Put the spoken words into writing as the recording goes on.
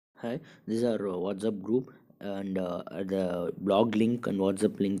Hi, this is our WhatsApp group, and the blog link and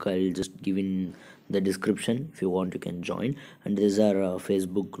WhatsApp link I'll just give in the description. If you want, you can join. And this is our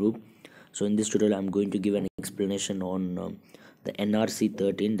Facebook group. So in this tutorial, I'm going to give an explanation on the NRC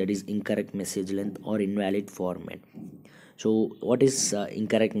 13, that is incorrect message length or invalid format. So what is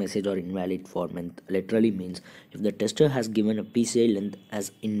incorrect message or invalid format? Literally means if the tester has given a PCI length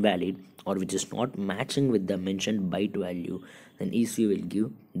as invalid or which is not matching with the mentioned byte value, then ECU will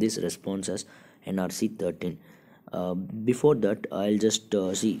give this response as NRC 13. Before that, I'll just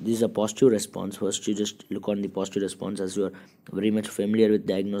see this is a positive response. First, you just look on the positive response, as you are very much familiar with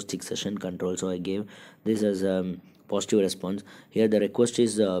diagnostic session control. So I gave this as positive response. Here the request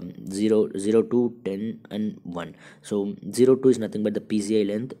is 0 0 to 10 and 1. So 0 2 is nothing but the PCI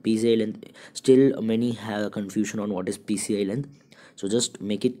length. PCI length, still many have a confusion on what is PCI length. So just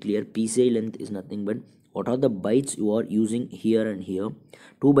make it clear, PCI length is nothing but what are the bytes you are using here and here.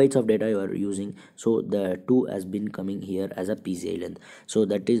 2 bytes of data you are using, so the 2 has been coming here as a PCI length. So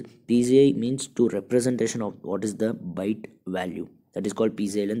that is, PCI means to representation of what is the byte value, that is called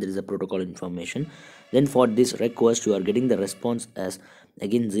PCI length. There is a protocol information. Then for this request, you are getting the response as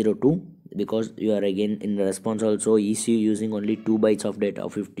again 02, because you are again in the response also ECU using only 2 bytes of data,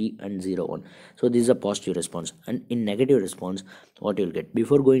 50 and 01. So this is a positive response. And in negative response, what you'll get,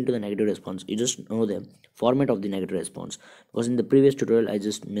 before going to the negative response, you just know the format of the negative response, because in the previous tutorial I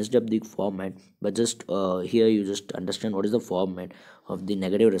just messed up the format. But just here you just understand what is the format of the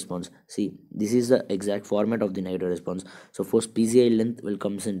negative response. See, this is the exact format of the negative response. So first PCI length will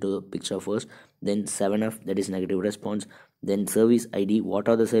comes into the picture first, then 7F, that is negative response, then service ID. What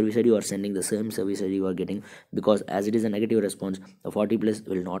are the service ID? You are sending the same service ID you are getting, because as it is a negative response, the 40 plus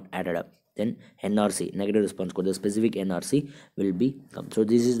will not added up. Then NRC, negative response code, the specific NRC will be come. So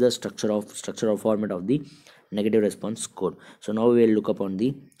this is the structure of format of the negative response code. So now we will look upon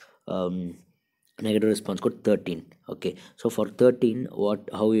the um, negative response code 13. Okay, so for 13, what,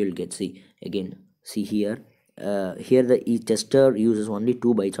 how you will get, see again, see here, here the tester uses only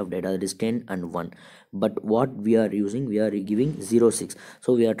 2 bytes of data, that is 10 and 1. But what we are using, we are giving 06.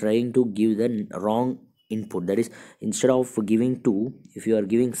 So we are trying to give the wrong input, that is, instead of giving 2, if you are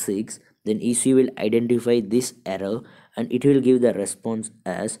giving 6, then ECU will identify this error and it will give the response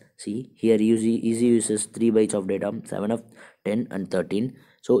as, see here, ECU uses 3 bytes of data, 7 of 10 and 13.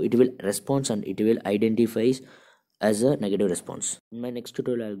 So it will respond and it will identify as a negative response. In my next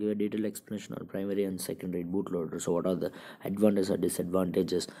tutorial, I'll give a detailed explanation on primary and secondary bootloader. So what are the advantages or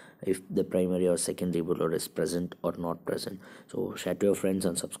disadvantages if the primary or secondary bootloader is present or not present. So share to your friends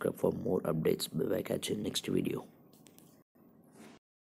and subscribe for more updates. Bye bye, catch you in next video.